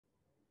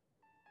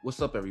What's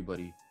up,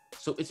 everybody?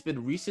 So it's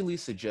been recently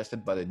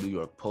suggested by the New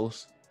York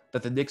Post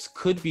that the Knicks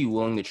could be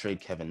willing to trade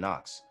Kevin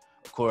Knox.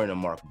 According to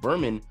Mark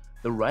Berman,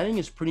 the writing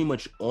is pretty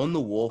much on the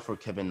wall for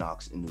Kevin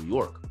Knox in New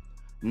York.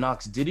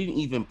 Knox didn't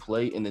even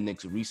play in the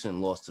Knicks' recent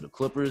loss to the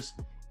Clippers,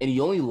 and he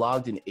only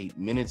logged in 8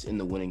 minutes in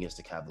the win against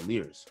the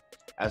Cavaliers.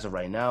 As of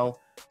right now,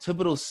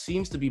 Thibodeau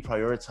seems to be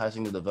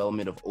prioritizing the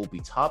development of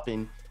Obi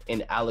Toppin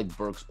and Alec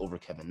Burks over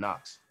Kevin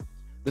Knox.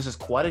 This is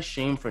quite a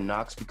shame for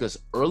Knox because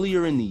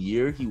earlier in the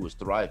year he was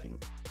thriving.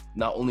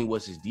 Not only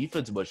was his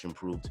defense much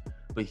improved,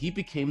 but he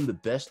became the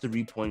best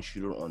three-point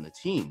shooter on the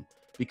team,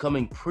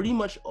 becoming pretty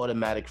much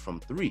automatic from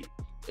three,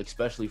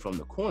 especially from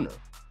the corner.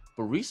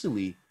 But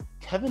recently,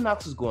 Kevin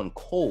Knox has gone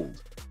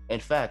cold. In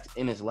fact,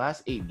 in his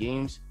last 8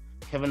 games,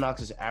 Kevin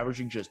Knox is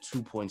averaging just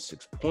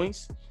 2.6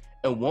 points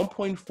and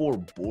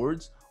 1.4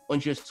 boards on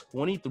just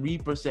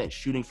 23%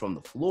 shooting from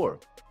the floor.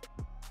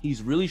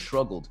 He's really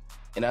struggled,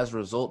 and as a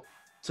result,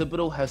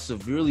 Thibodeau has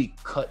severely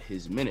cut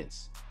his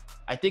minutes.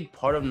 I think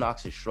part of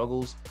Knox's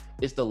struggles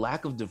is the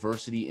lack of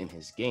diversity in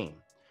his game.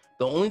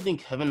 The only thing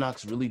Kevin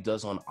Knox really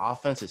does on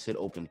offense is hit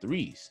open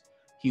threes.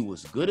 He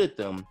was good at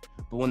them,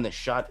 but when the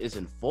shot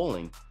isn't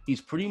falling,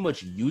 he's pretty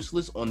much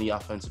useless on the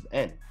offensive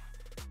end.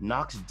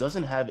 Knox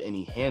doesn't have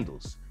any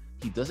handles.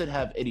 He doesn't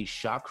have any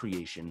shot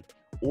creation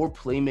or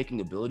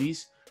playmaking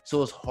abilities,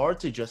 so it's hard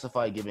to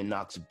justify giving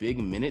Knox big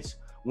minutes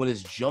when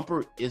his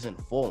jumper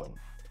isn't falling.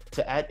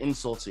 To add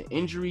insult to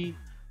injury,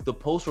 the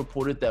Post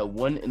reported that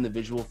one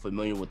individual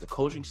familiar with the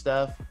coaching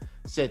staff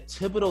said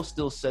Thibodeau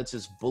still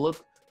senses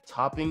Bullock,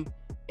 Toppin,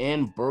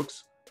 and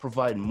Burks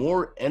provide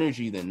more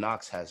energy than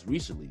Knox has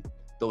recently,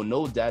 though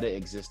no data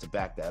exists to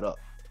back that up.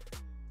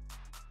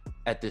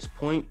 At this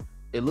point,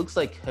 it looks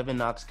like Kevin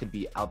Knox could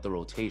be out the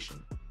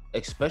rotation,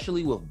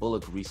 especially with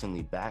Bullock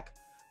recently back.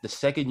 The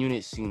second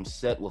unit seems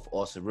set with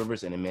Austin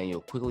Rivers and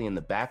Emmanuel Quigley in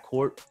the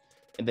backcourt,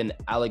 and then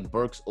Alec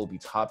Burks, Obi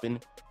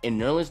Toppin,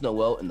 and Nerlens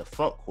Noel in the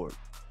front court.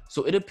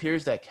 So it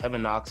appears that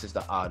Kevin Knox is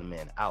the odd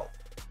man out.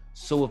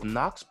 So with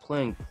Knox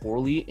playing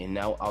poorly and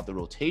now out the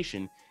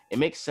rotation, it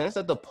makes sense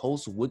that the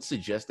Post would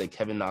suggest that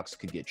Kevin Knox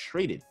could get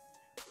traded.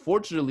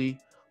 Fortunately,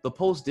 the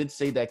Post did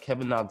say that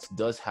Kevin Knox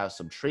does have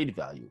some trade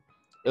value.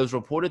 It was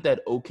reported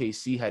that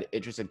OKC had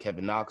interest in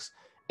Kevin Knox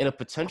in a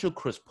potential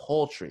Chris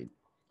Paul trade.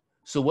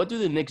 So what do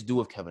the Knicks do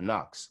with Kevin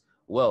Knox?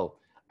 Well,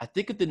 I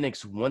think if the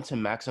Knicks want to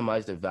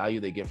maximize the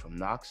value they get from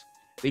Knox,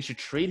 they should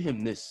trade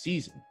him this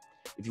season.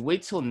 If you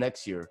wait till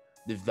next year,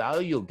 the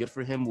value you'll get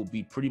for him will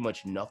be pretty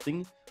much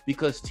nothing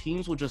because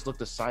teams will just look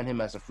to sign him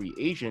as a free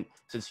agent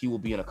since he will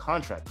be in a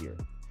contract year.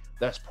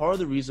 That's part of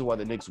the reason why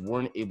the Knicks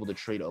weren't able to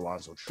trade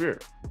Alonzo Trier.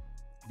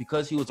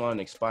 Because he was on an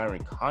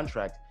expiring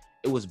contract,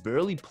 it was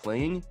barely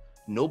playing,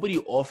 nobody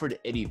offered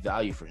any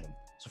value for him.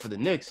 So for the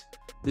Knicks,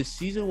 this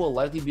season will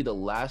likely be the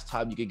last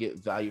time you could get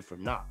value for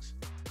Knox.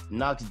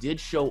 Knox did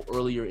show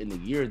earlier in the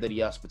year that he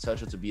has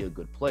potential to be a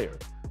good player,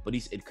 but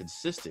he's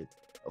inconsistent.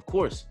 Of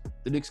course,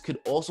 the Knicks could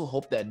also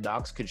hope that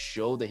Knox could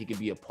show that he could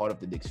be a part of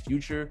the Knicks'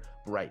 future,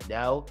 but right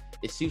now,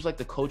 it seems like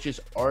the coaches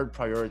aren't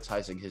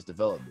prioritizing his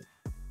development.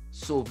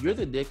 So if you're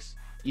the Knicks,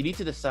 you need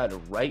to decide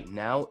right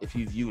now if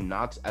you view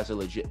Knox as a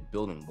legit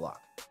building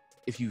block.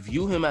 If you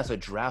view him as a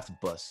draft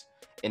bust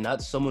and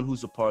not someone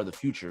who's a part of the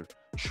future,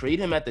 trade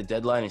him at the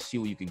deadline and see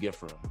what you can get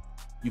for him.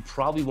 You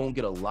probably won't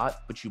get a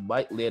lot, but you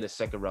might land a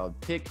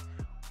second-round pick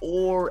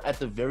or at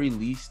the very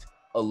least,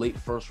 a late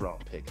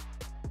first-round pick.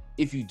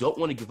 If you don't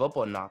want to give up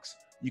on Knox,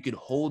 you can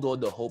hold on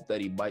to hope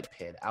that he might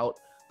pan out,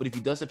 but if he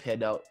doesn't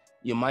pan out,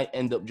 you might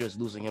end up just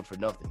losing him for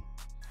nothing.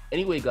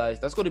 Anyway, guys,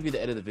 that's going to be the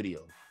end of the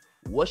video.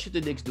 What should the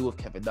Knicks do with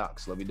Kevin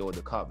Knox? Let me know in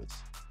the comments.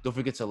 Don't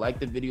forget to like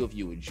the video if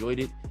you enjoyed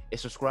it, and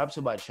subscribe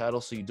to my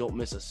channel so you don't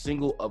miss a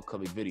single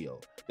upcoming video.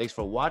 Thanks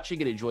for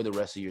watching and enjoy the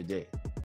rest of your day.